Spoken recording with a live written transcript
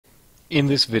In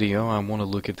this video, I want to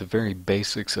look at the very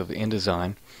basics of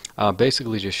InDesign,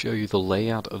 basically just show you the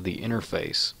layout of the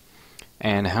interface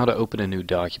and how to open a new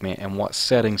document and what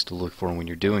settings to look for when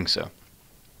you're doing so.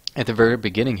 At the very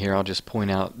beginning here, I'll just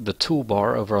point out the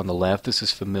toolbar over on the left. This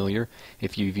is familiar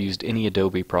if you've used any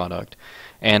Adobe product.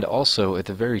 And also at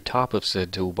the very top of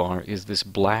said toolbar is this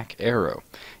black arrow.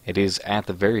 It is at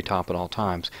the very top at all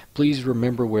times. Please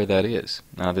remember where that is.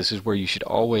 Now this is where you should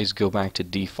always go back to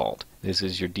default. This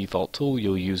is your default tool.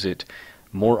 You'll use it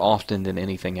more often than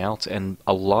anything else, and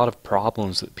a lot of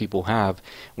problems that people have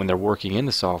when they're working in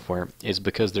the software is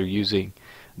because they're using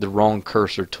the wrong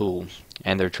cursor tool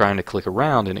and they're trying to click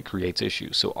around and it creates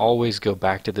issues. So always go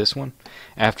back to this one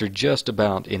after just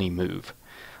about any move.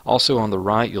 Also on the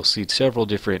right you'll see several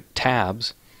different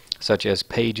tabs such as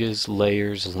pages,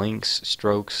 layers, links,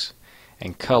 strokes,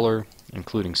 and color,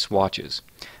 including swatches.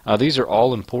 These are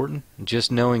all important.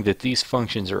 Just knowing that these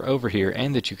functions are over here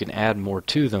and that you can add more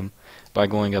to them by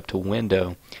going up to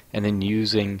Window and then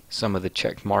using some of the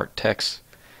checkmark text.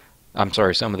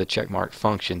 Some of the checkmark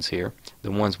functions here.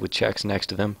 The ones with checks next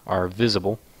to them are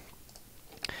visible.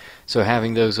 So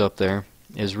having those up there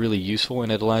is really useful,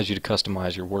 and it allows you to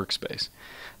customize your workspace.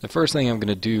 The first thing I'm going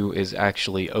to do is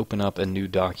actually open up a new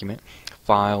document,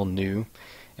 File, New,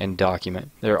 and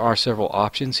Document. There are several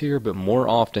options here, but more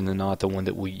often than not the one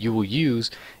that you will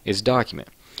use is Document.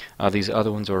 These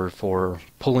other ones are for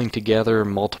pulling together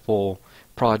multiple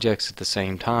projects at the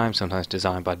same time, sometimes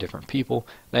designed by different people.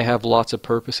 They have lots of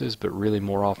purposes, but really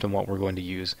more often what we're going to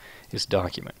use is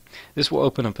Document. This will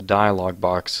open up a dialog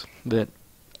box that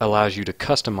allows you to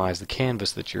customize the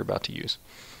canvas that you're about to use.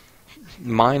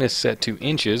 Mine is set to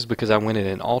inches because I went in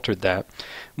and altered that.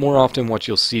 More often what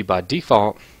you'll see by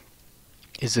default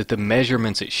is that the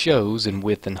measurements it shows in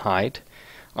width and height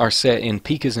are set in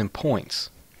picas and points.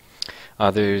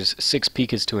 There's 6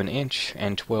 picas to an inch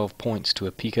and 12 points to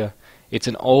a pica. It's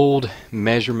an old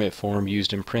measurement form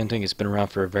used in printing. It's been around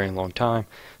for a very long time,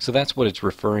 so that's what it's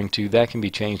referring to. That can be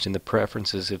changed in the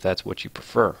preferences if that's what you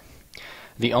prefer.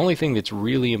 The only thing that's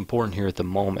really important here at the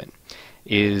moment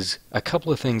is a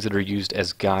couple of things that are used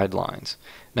as guidelines.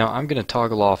 Now I'm going to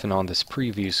toggle off and on this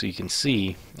preview so you can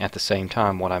see at the same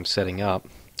time what I'm setting up.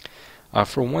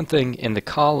 For one thing, in the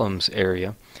columns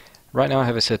area, right now I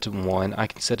have it set to 1. I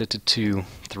can set it to 2,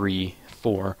 3,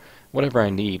 4, whatever I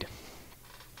need.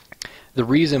 The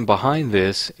reason behind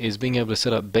this is being able to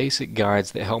set up basic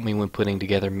guides that help me when putting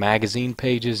together magazine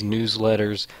pages,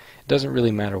 newsletters. It doesn't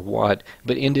really matter what,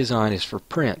 but InDesign is for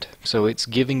print, so it's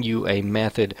giving you a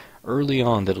method early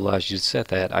on that allows you to set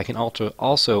that. I can also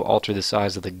alter the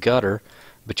size of the gutter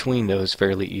between those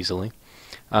fairly easily.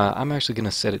 I'm actually going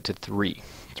to set it to 3.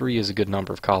 3 is a good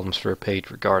number of columns for a page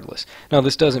regardless. Now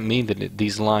this doesn't mean that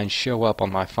these lines show up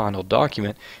on my final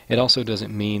document. It also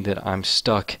doesn't mean that I'm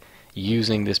stuck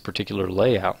using this particular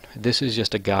layout. This is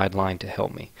just a guideline to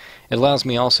help me. It allows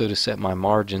me also to set my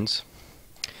margins,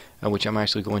 which I'm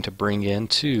actually going to bring in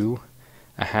to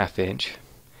a 1/2 inch,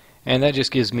 and that just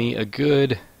gives me a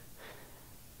good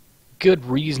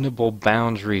reasonable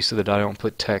boundary so that I don't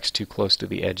put text too close to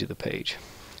the edge of the page.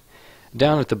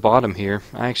 Down at the bottom here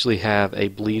I actually have a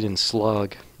bleed and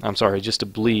slug, just a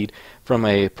bleed from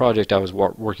a project I was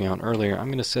working on earlier. I'm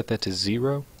going to set that to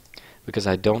 0 because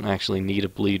I don't actually need a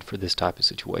bleed for this type of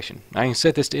situation. I can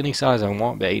set this to any size I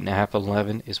want, but 8.5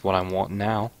 11 is what I want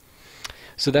now.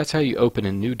 So that's how you open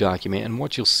a new document, and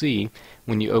what you'll see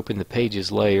when you open the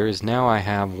pages layer is now I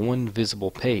have one visible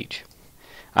page.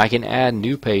 I can add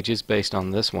new pages based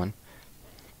on this one,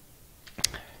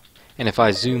 and if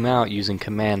I zoom out using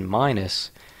Command minus,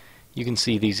 you can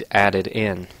see these added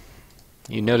in.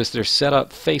 You notice they're set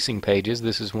up facing pages.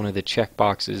 This is one of the check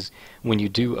boxes when you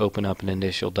do open up an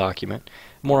initial document.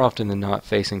 More often than not,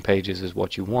 facing pages is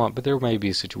what you want, but there may be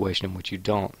a situation in which you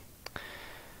don't.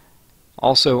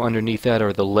 Also underneath that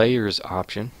are the layers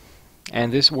option,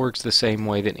 and this works the same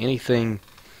way that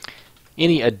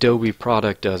any Adobe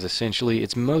product does essentially.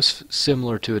 It's most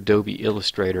similar to Adobe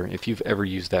Illustrator if you've ever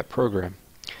used that program.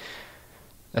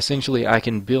 Essentially I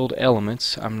can build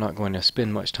elements. I'm not going to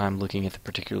spend much time looking at the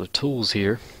particular tools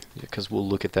here because we'll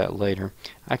look at that later.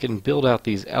 I can build out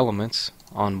these elements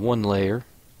on one layer.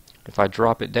 If I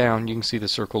drop it down you can see the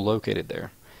circle located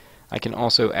there. I can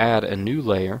also add a new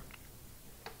layer.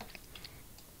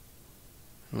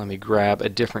 Let me grab a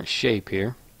different shape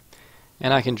here,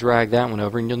 and I can drag that one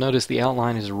over, and you'll notice the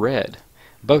outline is red.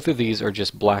 Both of these are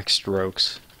just black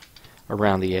strokes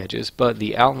around the edges, but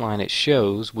the outline it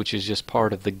shows, which is just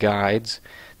part of the guides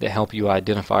that help you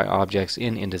identify objects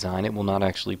in InDesign, it will not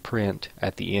actually print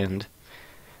at the end,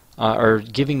 are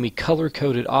giving me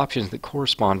color-coded options that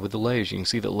correspond with the layers. You can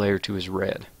see that layer 2 is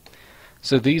red.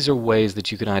 So these are ways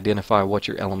that you can identify what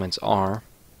your elements are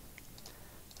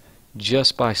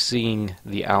just by seeing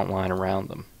the outline around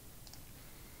them.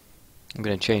 I'm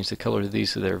going to change the color of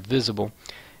these so they're visible.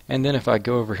 And then if I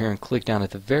go over here and click down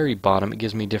at the very bottom, it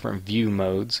gives me different view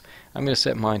modes. I'm going to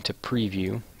set mine to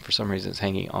preview. For some reason it's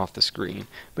hanging off the screen.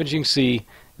 But as you can see,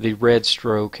 the red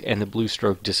stroke and the blue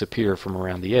stroke disappear from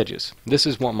around the edges. This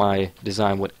is what my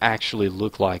design would actually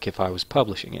look like if I was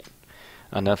publishing it.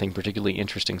 Nothing particularly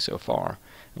interesting so far.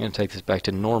 I'm going to take this back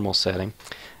to normal setting.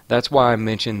 That's why I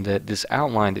mentioned that this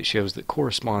outline that shows that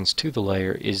corresponds to the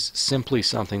layer is simply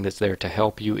something that's there to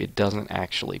help you. It doesn't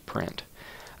actually print.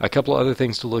 A couple of other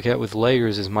things to look at with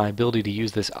layers is my ability to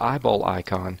use this eyeball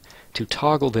icon to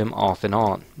toggle them off and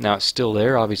on. Now it's still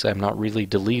there. Obviously I'm not really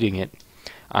deleting it.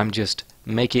 I'm just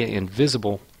making it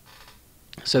invisible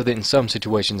so that in some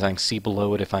situations I can see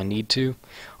below it if I need to,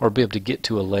 or be able to get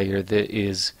to a layer that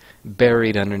is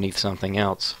buried underneath something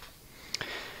else.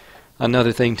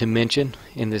 Another thing to mention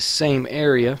in this same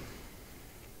area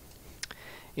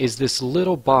is this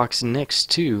little box next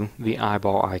to the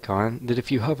eyeball icon that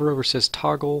if you hover over says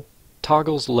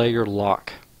toggles layer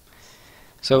lock.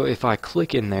 So if I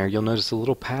click in there, you'll notice a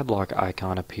little padlock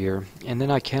icon appear, and then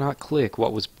I cannot click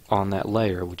what was on that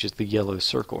layer, which is the yellow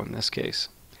circle in this case.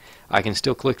 I can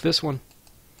still click this one,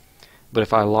 but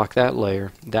if I lock that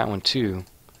layer, that one too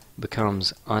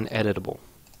becomes uneditable.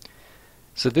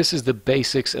 So this is the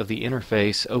basics of the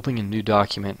interface, opening a new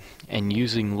document and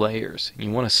using layers.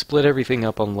 You want to split everything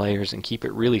up on layers and keep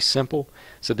it really simple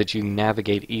so that you can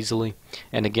navigate easily.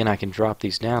 And again, I can drop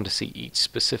these down to see each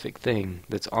specific thing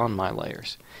that's on my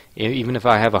layers. Even if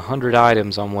I have 100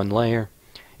 items on one layer,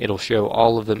 it'll show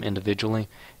all of them individually,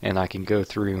 and I can go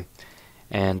through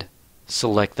and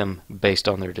select them based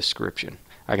on their description.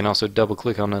 I can also double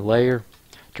click on a layer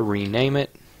to rename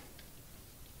it,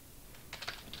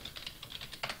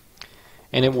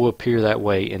 and it will appear that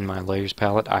way in my layers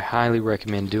palette. I highly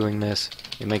recommend doing this.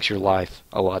 It makes your life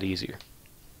a lot easier.